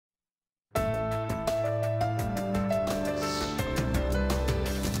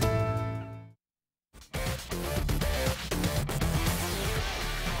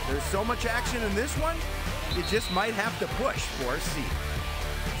so much action in this one, you just might have to push for a seat.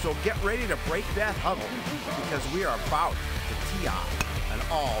 So get ready to break that huddle, because we are about to tee off on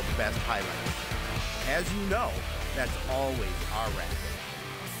all the best highlights. As you know, that's always our racket.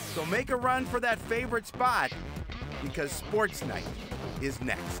 So make a run for that favorite spot, because Sports Night is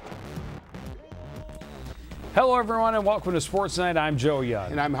next. Hello, everyone, and welcome to Sports Night. I'm Joe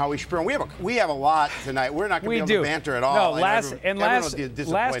Young. And I'm Howie Sprung. We have a lot tonight. We're not going to be able to banter at all. No,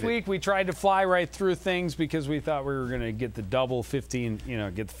 last week we tried to fly right through things because we thought we were going to get the double 15,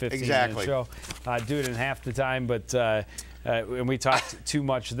 get the 15-minute show, do it in half the time, but and we talked too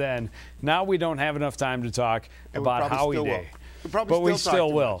much then. Now we don't have enough time to talk about Howie Day. But we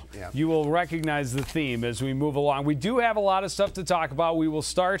still will. Yeah. You will recognize the theme as we move along. We do have a lot of stuff to talk about. We will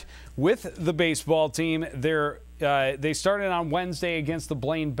start with the baseball team. They started on Wednesday against the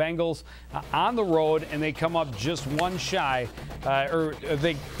Blaine Bengals on the road, and they come up just one shy.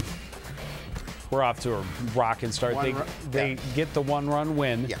 We're off to a rocking start. They get the one-run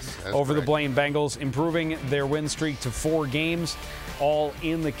win over the Blaine Bengals, improving their win streak to 4 games, all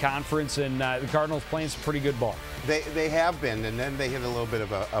in the conference, and the Cardinals playing some pretty good ball. They have been, and then they hit a little bit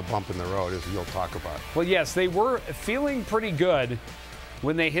of a bump in the road, as you'll talk about. Well, yes, they were feeling pretty good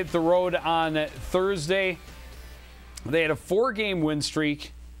when they hit the road on Thursday. They had a 4-game win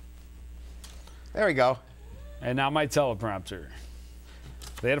streak. There we go. And now my teleprompter.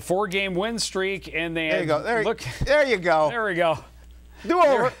 They had a 4-game win streak, and they there you go. There you go. There we go. Do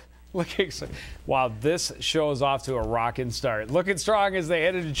over. Wow, this show is off to a rocking start. Looking strong as they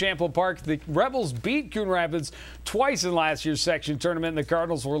headed to Champlin Park. The Rebels beat Coon Rapids twice in last year's section tournament, and the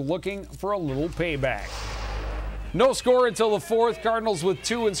Cardinals were looking for a little payback. No score until the 4th. Cardinals with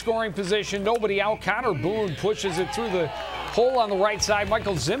 2 in scoring position. Nobody out. Connor Boone pushes it through the hole on the right side.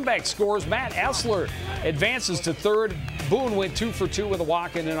 Michael Zimbeck scores. Matt Essler advances to 3rd. Boone went 2 for 2 with a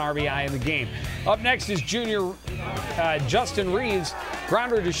walk and an RBI in the game. Up next is junior Justin Reeves.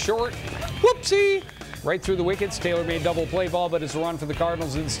 Grounder to short. Whoopsie! Right through the wickets. Taylor made double play ball, but it's a run for the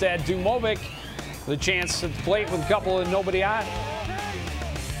Cardinals instead. Dumovic, the chance at the plate with a couple and nobody on.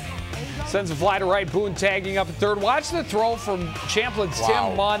 Sends a fly to right. Boone tagging up at 3rd. Watch the throw from Champlin's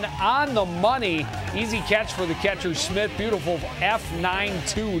Tim Munn on the money. Easy catch for the catcher Smith. Beautiful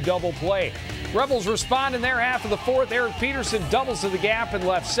F9-2 double play. Rebels respond in their half of the 4th. Eric Peterson doubles to the gap in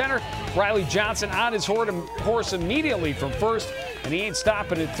left center. Riley Johnson on his horse immediately from 1st, and he ain't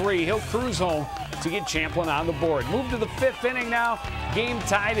stopping at 3. He'll cruise home to get Champlin on the board. Move to the 5th inning now. Game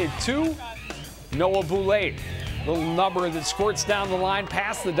tied at 2. Noah Boulay, little number that squirts down the line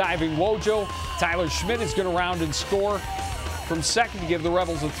past the diving Wojo. Tyler Schmidt is going to round and score from 2nd to give the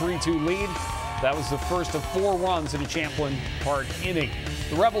Rebels a 3-2 lead. That was the first of 4 runs in a Champlin Park inning.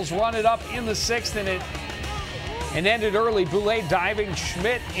 The Rebels run it up in the 6th, and ended early. Boulay diving,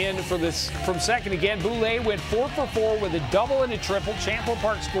 Schmidt in for this from 2nd again. Boulay went 4 for 4 with a double and a triple. Champlin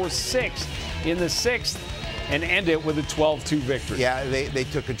Park scores 6 in the 6th and end it with a 12-2 victory. Yeah, they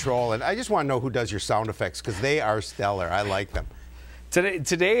took control, and I just want to know who does your sound effects, because they are stellar. I like them.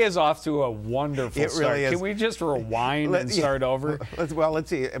 Today is off to a wonderful start. Really is. Can we just rewind and start over? Let's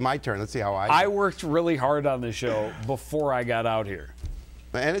see. My turn. Let's see how I worked really hard on the show before I got out here.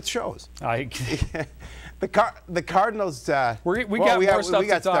 And it shows. The Cardinals. We got more stuff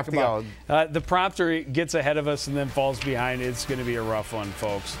to talk about. The prompter gets ahead of us and then falls behind. It's going to be a rough one,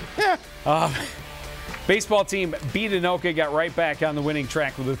 folks. Yeah. Baseball team beat Anoka, got right back on the winning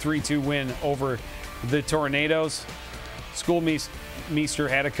track with a 3-2 win over the Tornadoes. Schoolmeister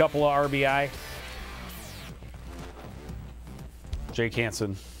had a couple of RBI. Jake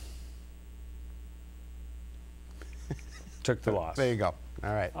Hansen took the loss. There you go.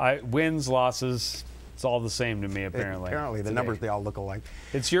 All right. Wins, losses, it's all the same to me, apparently. Apparently, the numbers, they all look alike.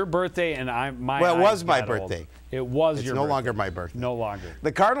 It's your birthday, and Well, it was my birthday. It was it's your no birthday. longer my birthday. No longer.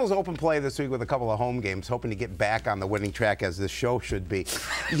 The Cardinals open play this week with a couple of home games, hoping to get back on the winning track as this show should be.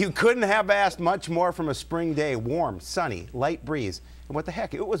 You couldn't have asked much more from a spring day. Warm, sunny, light breeze. And what the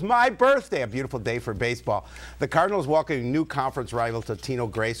heck? It was my birthday. A beautiful day for baseball. The Cardinals welcoming new conference rival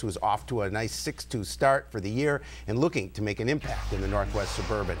Totino Grace, who is off to a nice 6-2 start for the year and looking to make an impact in the Northwest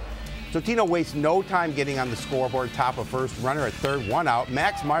Suburban. Totino wastes no time getting on the scoreboard. Top of 1st, runner at 3rd, 1 out.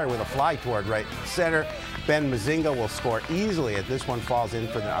 Max Meyer with a fly toward right center. Ben Mazinga will score easily as this one falls in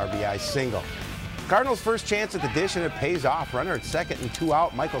for the RBI single. Cardinals' first chance at the dish, and it pays off. Runner at 2nd and 2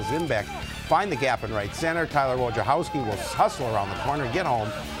 out. Michael Zimbeck find the gap in right center. Tyler Wojciechowski will hustle around the corner, get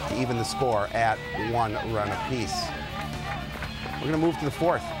home to even the score at 1 run apiece. We're going to move to the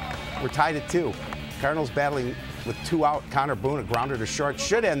 4th. We're tied at 2. Cardinals battling with 2 out. Connor Boone, a grounder to short,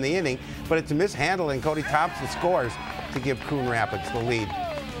 should end the inning, but it's a mishandle, and Cody Thompson scores to give Coon Rapids the lead.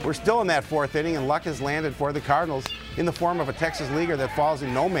 We're still in that fourth inning, and luck has landed for the Cardinals in the form of a Texas leaguer that falls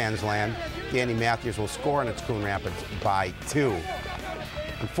in no man's land. Danny Matthews will score, and it's Coon Rapids by 2.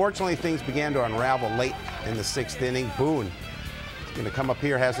 Unfortunately, things began to unravel late in the 6th inning. Boone is going to come up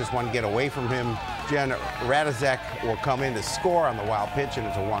here, has this one get away from him. Jen Radizek will come in to score on the wild pitch, and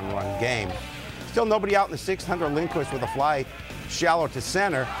it's a 1-run game. Still nobody out in the 6th. Hunter Lindquist with a fly shallow to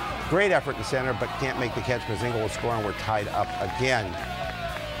center. Great effort in center, but can't make the catch. Mazinga will score, and we're tied up again.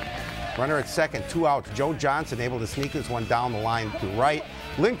 Runner at second, 2 outs. Joe Johnson able to sneak this one down the line to right.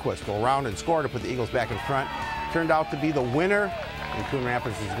 Lindquist will round and score to put the Eagles back in front. Turned out to be the winner, and Coon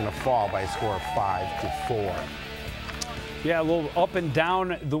Rapids is going to fall by a score of 5-4. Yeah, a little up and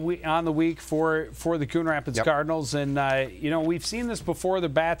down on the week for the Coon Rapids Cardinals, and you know, we've seen this before. The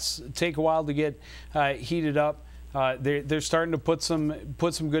bats take a while to get heated up. They're starting to put some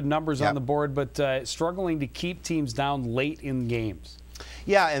good numbers on the board, but struggling to keep teams down late in games.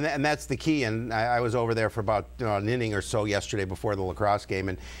 Yeah, and that's the key. And I was over there for about an inning or so yesterday before the lacrosse game,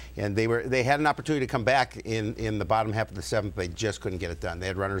 and they had an opportunity to come back in the bottom half of the 7th. They just couldn't get it done. They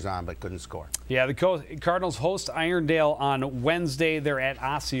had runners on but couldn't score. Yeah, the Cardinals host Irondale on Wednesday. They're at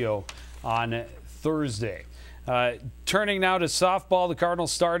Osseo on Thursday. Turning now to softball, the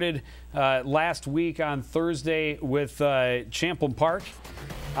Cardinals started last week on Thursday with Champlin Park.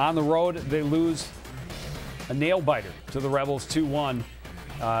 On the road, they lose a nail-biter to the Rebels 2-1.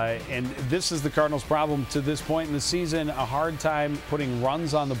 And this is the Cardinals' problem to this point in the season, a hard time putting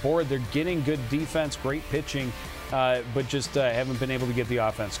runs on the board. They're getting good defense, great pitching, but just haven't been able to get the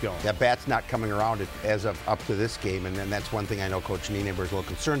offense going. That bat's not coming around as of up to this game, and then that's one thing I know Coach Nienaber is a little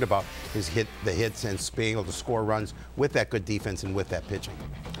concerned about, is the hits and being able to score runs with that good defense and with that pitching.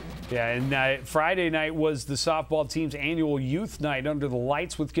 Yeah, and Friday night was the softball team's annual youth night under the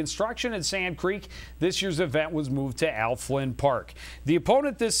lights with construction at Sand Creek. This year's event was moved to Al Flynn Park. The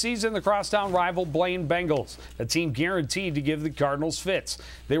opponent this season, the crosstown rival Blaine Bengals, a team guaranteed to give the Cardinals fits.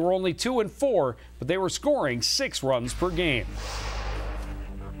 They were only 2-4, but they were scoring 6 runs per game.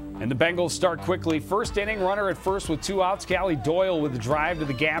 And the Bengals start quickly. First inning, runner at first with 2 outs. Callie Doyle with a drive to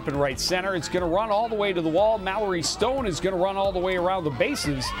the gap in right center. It's going to run all the way to the wall. Mallory Stone is going to run all the way around the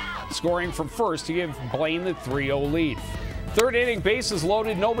bases, scoring from first to give Blaine the 3-0 lead. Third inning, bases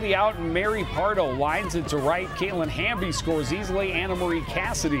loaded, nobody out, and Mary Pardo lines it to right. Caitlin Hamby scores easily. Anna Marie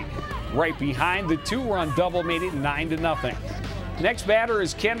Cassidy right behind. The 2-run double made it 9-0. Next batter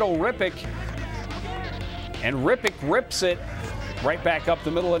is Kendall Rippick, and Rippick rips it right back up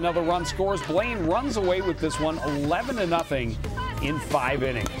the middle. Another run scores. Blaine runs away with this one 11-0 in 5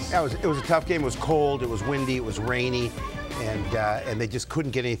 innings. Yeah, it was a tough game. It was cold, it was windy, it was rainy, and they just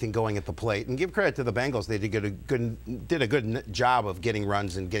couldn't get anything going at the plate. And give credit to the Bengals. They did a good job of getting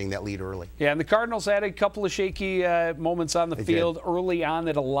runs and getting that lead early. Yeah, and the Cardinals had a couple of shaky moments on the field early on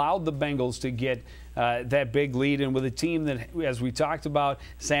that allowed the Bengals to get that big lead. And with a team that, as we talked about,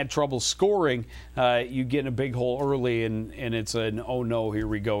 has had trouble scoring, you get in a big hole early, and it's an oh no, here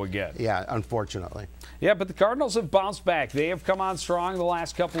we go again. Yeah, unfortunately. Yeah, but the Cardinals have bounced back. They have come on strong the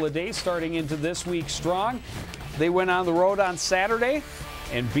last couple of days, starting into this week strong. They went on the road on Saturday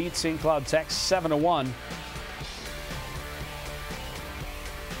and beat St. Cloud Tech 7-1.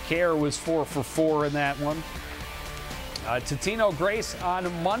 Kerr was 4 for 4 in that one. Totino Grace on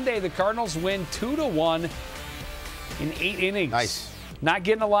Monday. The Cardinals win 2-1 in 8 innings. Nice. Not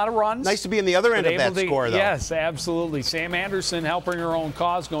getting a lot of runs. Nice to be in the other end of that score, though. Yes, absolutely. Sam Anderson helping her own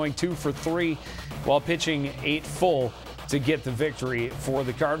cause, going 2 for 3 while pitching 8 full to get the victory for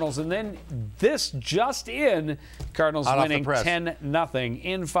the Cardinals. And then this just in, Cardinals winning 10-0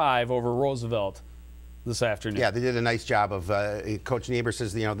 in 5 over Roosevelt this afternoon. Yeah, they did a nice job of, Coach Nienaber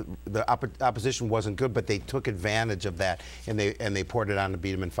says, you know, the opposition wasn't good, but they took advantage of that, and they poured it on to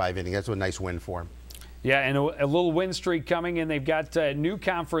beat them in 5 innings. That's a nice win for them. Yeah, and a little win streak coming, and they've got new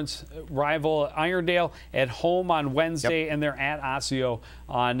conference rival Irondale at home on Wednesday, and they're at Osseo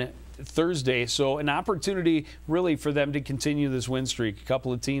on Thursday. So an opportunity really for them to continue this win streak. A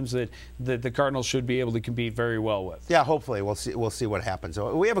couple of teams that the Cardinals should be able to compete very well with. Yeah, hopefully. We'll see what happens.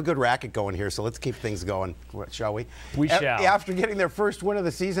 So we have a good racket going here, so let's keep things going, shall we? We shall. After getting their first win of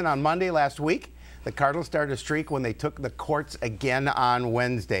the season on Monday last week, the Cardinals started a streak when they took the courts again on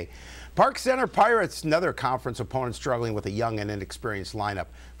Wednesday. Park Center Pirates, another conference opponent struggling with a young and inexperienced lineup.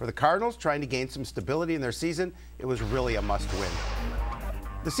 For the Cardinals, trying to gain some stability in their season, it was really a must-win.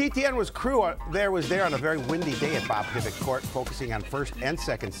 The CTN crew was there on a very windy day at Bob Pivot Court, focusing on first and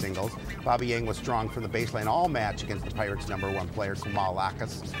second singles. Bobby Yang was strong from the baseline all match against the Pirates' #1 player, Kamal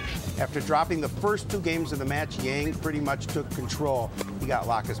Lakas. After dropping the first 2 games of the match, Yang pretty much took control. He got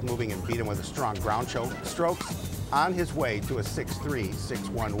Lakas moving and beat him with a strong ground strokes. on his way to a 6-3,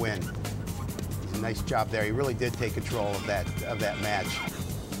 6-1 win. It's a nice job there. He really did take control of that match.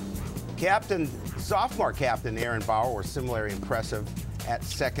 Sophomore captain Aaron Bauer was similarly impressive at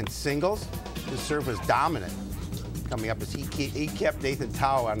second singles. His serve was dominant coming up as he kept Nathan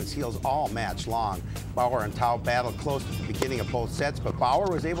Tao on his heels all match long. Bauer and Tao battled close at the beginning of both sets, but Bauer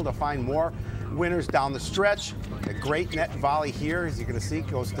was able to find more winners down the stretch. A great net volley here, as you're going to see,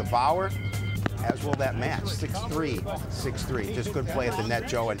 goes to Bauer, as will that match. 6-3, 6-3. Just good play at the net,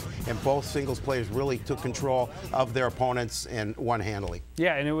 Joe, and both singles players really took control of their opponents and won handily.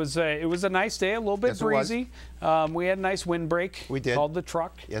 Yeah, and it was a nice day, a little bit breezy. We had a nice windbreak. We did. Called the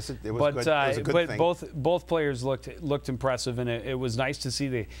truck. Yes, it was good. It was a good thing. Both players looked impressive, and it was nice to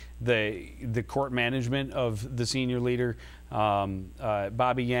see the court management of the senior leader,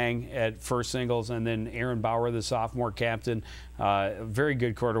 Bobby Yang at first singles, and then Aaron Bauer, the sophomore captain. Very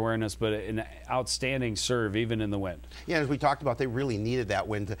good court awareness, but an outstanding serve even in the wind. Yeah, as we talked about, they really needed that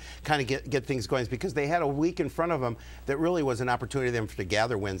win to kind of get things going, because they had a week in front of them that really was an opportunity for them to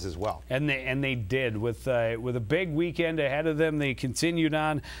gather wins as well. And they did with a big weekend ahead of them. They continued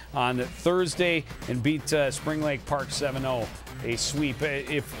on Thursday and beat Spring Lake Park 7-0. A sweep.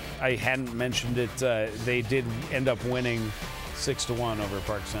 If I hadn't mentioned it, they did end up winning 6-1 over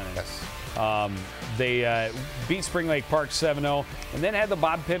Park Center. Yes. They beat Spring Lake Park 7-0 and then had the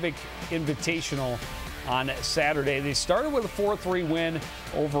Bob Pivick Invitational on Saturday. They started with a 4-3 win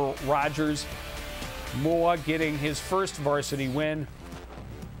over Rogers. Moa getting his first varsity win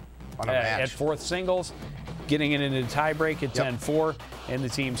at fourth singles, getting it into the tiebreak at 10-4, and the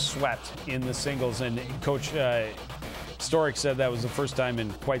team swept in the singles. And Coach Storick said that was the first time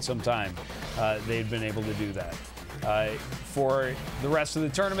in quite some time they'd been able to do that. For the rest of the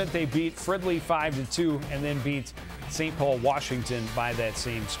tournament, they beat Fridley 5-2 and then beat St. Paul Washington by that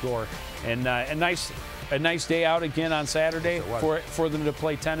same score. And a nice day out again on Saturday for them to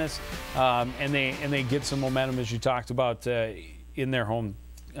play tennis, and they get some momentum, as you talked about, in their home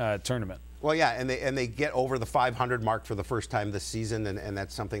tournament. Well, yeah, and they get over the 500 mark for the first time this season, and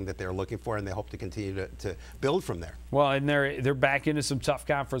that's something that they're looking for, and they hope to continue to build from there. Well, and they're back into some tough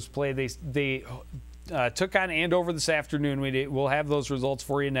conference play. They took on Andover this afternoon. We'll have those results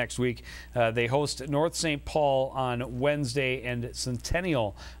for you next week. They host North St. Paul on Wednesday and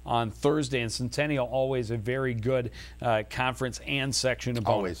Centennial on Thursday. And Centennial, always a very good conference and section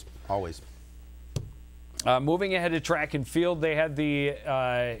opponent. Always. Moving ahead to track and field, they had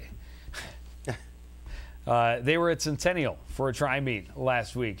they were at Centennial for a tri-meet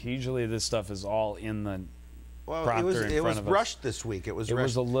last week. Usually this stuff is all in the prompter it was rushed this week. It was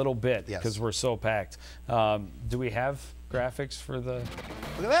a little bit because we're so packed. Do we have graphics for the?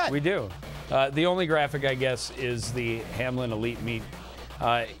 Look at that. We do. The only graphic, I guess, is the Hamlin Elite Meet.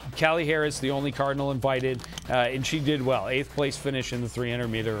 Callie Harris, the only Cardinal invited, and she did well. 8th place finish in the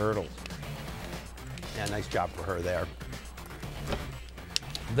 300-meter hurdle. Yeah, nice job for her there.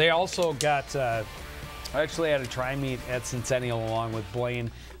 They also got. I actually had a tri-meet at Centennial along with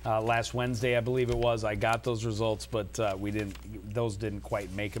Blaine last Wednesday, I believe it was. I got those results, but those didn't quite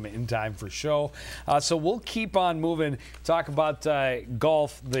make them in time for show. So we'll keep on moving. Talk about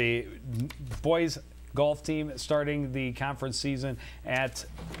golf. The boys golf team starting the conference season at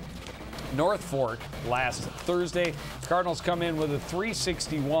North Fork last Thursday. Cardinals come in with a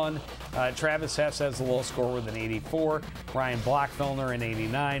 361. Travis Hess has the lowest score with an 84. Ryan Blockfellner an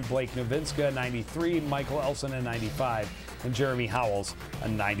 89. Blake Novinska 93. Michael Elson a 95. And Jeremy Howells a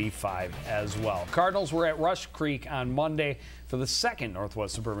 95 as well. Cardinals were at Rush Creek on Monday for the second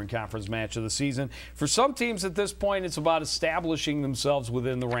Northwest Suburban Conference match of the season. For some teams at this point, it's about establishing themselves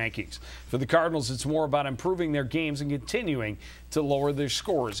within the rankings. For the Cardinals, it's more about improving their games and continuing to lower their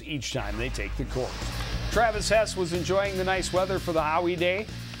scores each time they take the court. Travis Hess was enjoying the nice weather for the Howie Day.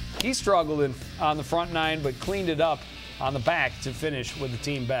 He struggled on the front nine, but cleaned it up on the back to finish with the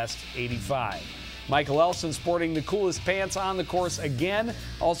team best 85. Michael Elson sporting the coolest pants on the course again,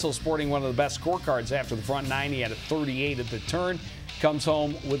 also sporting one of the best scorecards after the front nine. He had a 38 at the turn, comes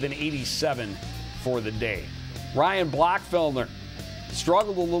home with an 87 for the day. Ryan Blockfellner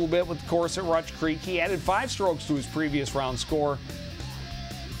struggled a little bit with the course at Rush Creek. He added 5 strokes to his previous round score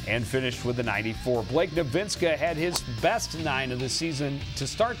and finished with a 94. Blake Novinska had his best 9 of the season to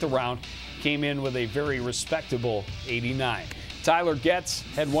start the round, came in with a very respectable 89. Tyler Getz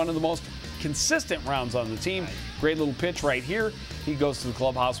had one of the most consistent rounds on the team. Great little pitch right here. He goes to the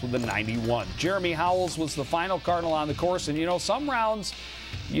clubhouse with a 91. Jeremy Howells was the final Cardinal on the course, and you know, some rounds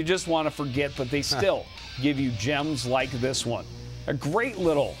you just want to forget, but they still give you gems like this one. A great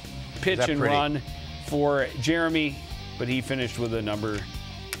little pitch and run for Jeremy, but he finished with a number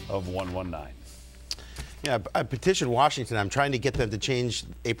of 119. Yeah, I petitioned Washington. I'm trying to get them to change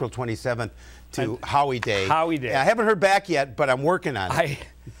April 27th to Howie Day. Howie Day. Yeah, I haven't heard back yet, but I'm working on it.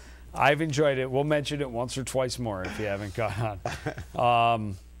 I've enjoyed it. We'll mention it once or twice more if you haven't caught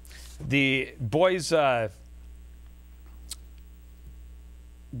on. The boys are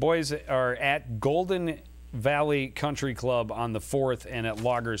at Golden Valley Country Club on the 4th and at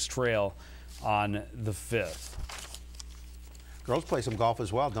Loggers Trail on the 5th. Girls play some golf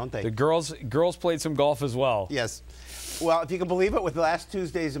as well, don't they? The girls played some golf as well. Yes. Well, if you can believe it, with last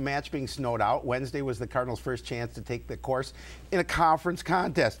Tuesday's match being snowed out, Wednesday was the Cardinals' first chance to take the course in a conference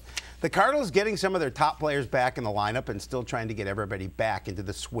contest. The Cardinals getting some of their top players back in the lineup and still trying to get everybody back into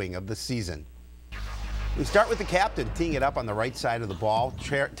the swing of the season. We start with the captain teeing it up on the right side of the ball.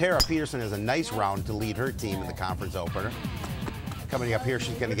 Tara Peterson has a nice round to lead her team in the conference opener. Coming up here,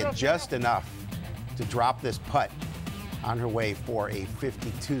 she's going to get just enough to drop this putt on her way for a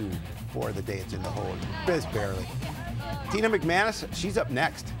 52 for the day. It's in the hole, just barely. Tina McManus, she's up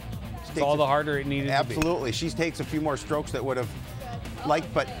next. It's all the harder it needed to be. Absolutely. She takes a few more strokes that would have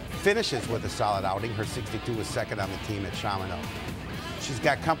liked, but finishes with a solid outing. Her 62 was second on the team at Chamonix. She's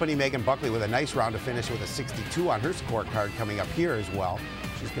got company Megan Buckley with a nice round to finish with a 62 on her scorecard coming up here as well.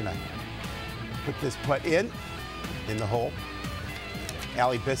 She's going to put this putt in the hole.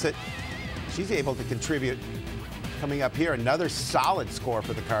 Allie Bissett, she's able to contribute. Coming up here, another solid score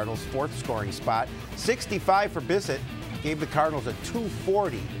for the Cardinals, 4th scoring spot. 65 for Bissett, gave the Cardinals a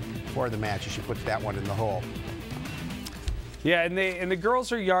 240 for the match as she puts that one in the hole. Yeah, and the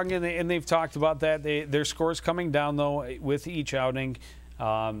girls are young, and they've talked about that. Their scores coming down, though, with each outing.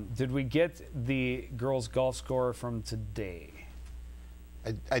 Did we get the girls' golf score from today?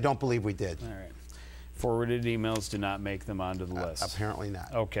 I don't believe we did. All right. Forwarded emails do not make them onto the list. Apparently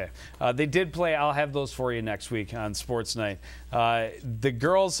not. Okay. They did play. I'll have those for you next week on Sports Night. The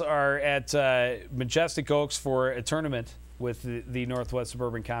girls are at Majestic Oaks for a tournament with the Northwest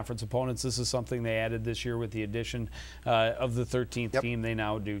Suburban Conference opponents. This is something they added this year with the addition of the 13th team. They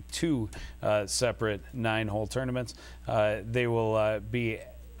now do 2 separate 9-hole tournaments. They will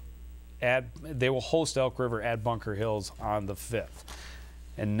host Elk River at Bunker Hills on the 5th.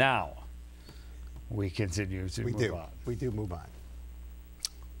 And now we continue to move on. We do move on.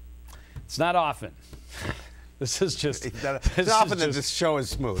 It's not often. This is just. It's not often that this show is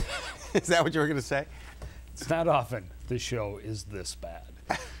smooth. Is that what you were going to say? It's not often the show is this bad.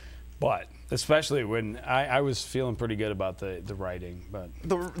 But especially when I was feeling pretty good about the writing. But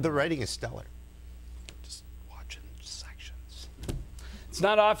the writing is stellar. Just watching sections. It's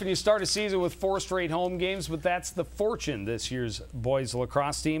not often you start a season with 4 straight home games, but that's the fortune this year's boys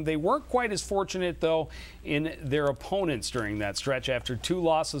lacrosse team. They weren't quite as fortunate, though, in their opponents during that stretch. After 2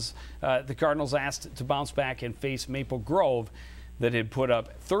 losses, the Cardinals asked to bounce back and face Maple Grove, that had put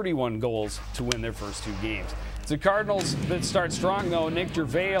up 31 goals to win their first 2 games. It's the Cardinals that start strong, though. Nick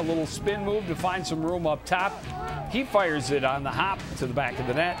Gervais, a little spin move to find some room up top. He fires it on the hop to the back of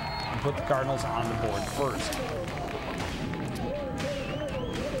the net and put the Cardinals on the board first.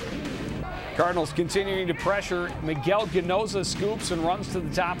 Cardinals continuing to pressure. Miguel Ganoza scoops and runs to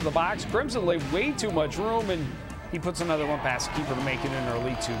the top of the box. Crimson leave way too much room, and he puts another one past the keeper to make it an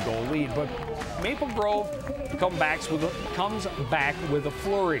early 2-goal lead. But Maple Grove comes back with a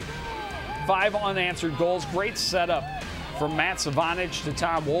flurry. 5 unanswered goals. Great setup from Matt Savanich to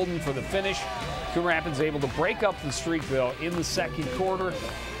Tom Wolden for the finish. Coon Rapids able to break up the streak, though, in the second quarter.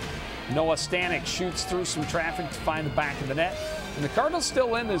 Noah Stanek shoots through some traffic to find the back of the net. And the Cardinals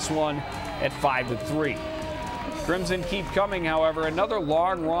still in this one at 5-3. Crimson keep coming, however. Another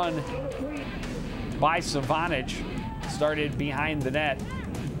long run by Savanich started behind the net.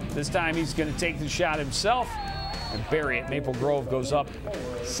 This time he's going to take the shot himself and bury it. Maple Grove goes up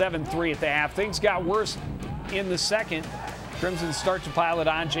 7-3 at the half. Things got worse in the second. Crimson start to pile it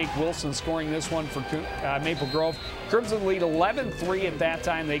on. Jake Wilson scoring this one for Maple Grove. Crimson lead 11-3 at that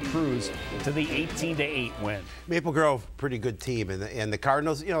time. They cruise to the 18-8 win. Maple Grove, pretty good team, and the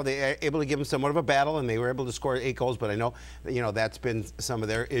Cardinals, they are able to give them somewhat of a battle, and they were able to score 8 goals. But I know, that's been some of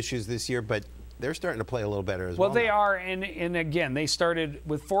their issues this year. But they're starting to play a little better as well. Well, they are, and again, they started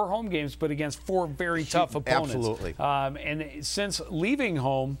with 4 home games, but against 4 very tough opponents. Absolutely. And since leaving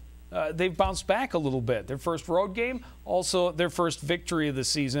home, they've bounced back a little bit. Their first road game, also their first victory of the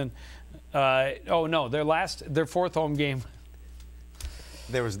season. Their 4th home game.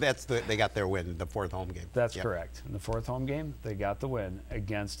 They got their win, the 4th home game. That's correct. In the 4th home game, they got the win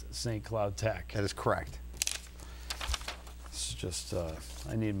against St. Cloud Tech. That is correct. It's just,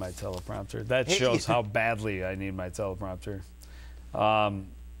 I need my teleprompter. That shows how badly I need my teleprompter.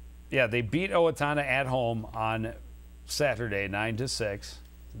 They beat Owatonna at home on Saturday, 9-6.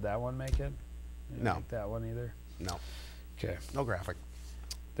 Did that one make it? You No. like that one either? No. Okay. No graphic.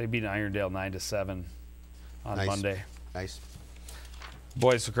 They beat Irondale 9-7 on Nice. Monday. Nice.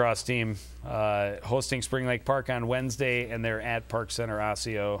 Boys lacrosse team hosting Spring Lake Park on Wednesday, and they're at Park Center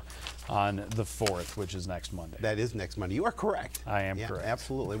Osseo on the 4th, which is next Monday. That is next Monday. You are correct. I am correct.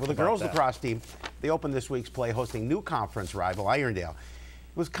 Absolutely. Well, the How about girls that? lacrosse team, they opened this week's play hosting new conference rival Irondale,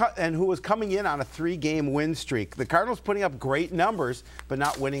 who was coming in on a 3-game win streak. The Cardinals putting up great numbers, but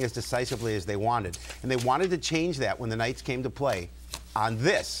not winning as decisively as they wanted. And they wanted to change that when the Knights came to play on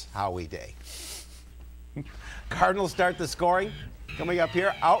this Howie Day. Cardinals start the scoring. Coming up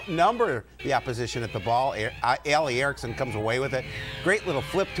here, outnumber the opposition at the ball. Allie Erickson comes away with it. Great little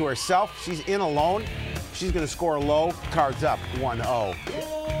flip to herself. She's in alone. She's going to score low. Cards up,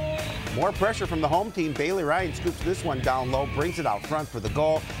 1-0. More pressure from the home team. Bailey Ryan scoops this one down low, brings it out front for the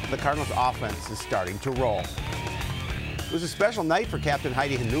goal. The Cardinals' offense is starting to roll. It was a special night for Captain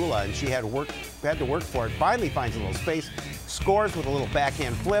Heidi Hanula, and she had to work for it. Finally finds a little space, scores with a little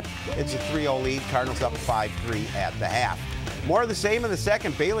backhand flip. It's a 3-0 lead. Cardinals up 5-3 at the half. More of the same in the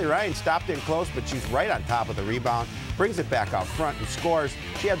second. Bailey Ryan stopped in close, but she's right on top of the rebound, brings it back out front and scores.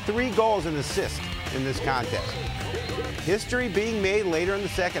 She had 3 goals and assists in this contest. History being made later in the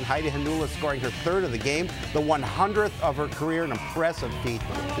second. Heidi Hanula scoring her 3rd of the game, the 100th of her career, an impressive feat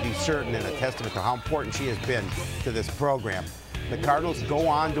to be certain and a testament to how important she has been to this program. The Cardinals go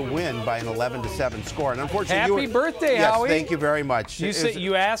on to win by an 11-7 score. And unfortunately, Happy birthday, yes, Howie. thank you very much.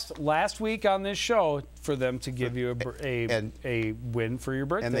 You asked last week on this show for them to give you a win for your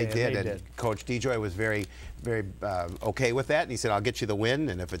birthday. And they did. Coach DeJoy was very okay with that. And he said, I'll get you the win.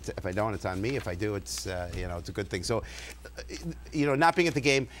 And if I don't, it's on me. If I do, it's it's a good thing. So, not being at the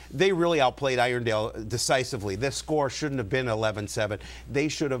game, they really outplayed Irondale decisively. This score shouldn't have been 11-7. They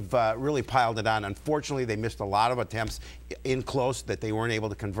should have really piled it on. Unfortunately, they missed a lot of attempts in close that they weren't able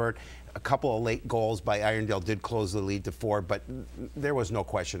to convert. A couple of late goals by Irondale did close the lead to 4, but there was no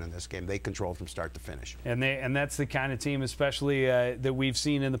question in this game. They controlled from start to finish. And that's the kind of team, especially that we've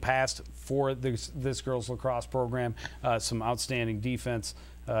seen in the past for this girls lacrosse program. Some outstanding defense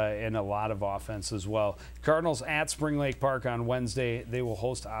and a lot of offense as well. Cardinals at Spring Lake Park on Wednesday. They will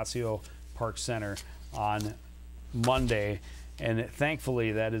host Osseo Park Center on Monday. And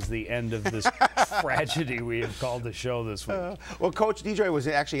thankfully, that is the end of this tragedy we have called the show this week. Well, Coach DeJoy was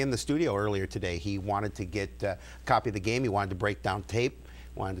actually in the studio earlier today. He wanted to get a copy of the game. He wanted to break down tape.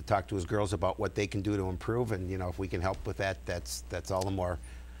 Wanted to talk to his girls about what they can do to improve. And, if we can help with that, that's all the more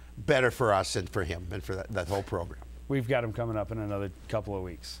better for us and for him and for that whole program. We've got him coming up in another couple of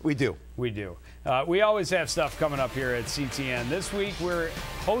weeks. We do. We do. We always have stuff coming up here at CTN. This week we're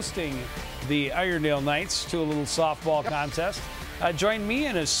hosting the Irondale Knights to a little softball contest. Join me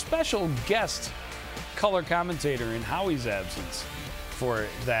and a special guest color commentator in Howie's absence for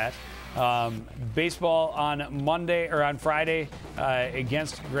that. Baseball on Friday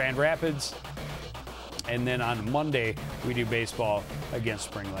against Grand Rapids. And then on Monday we do baseball against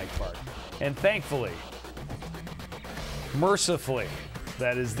Spring Lake Park. And thankfully, mercifully,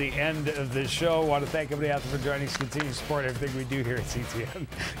 that is the end of this show. I want to thank everybody out there for joining us. Continue to support everything we do here at CTN.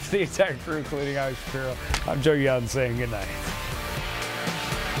 The entire crew, including Howie Shapiro. I'm Joe Young saying good night.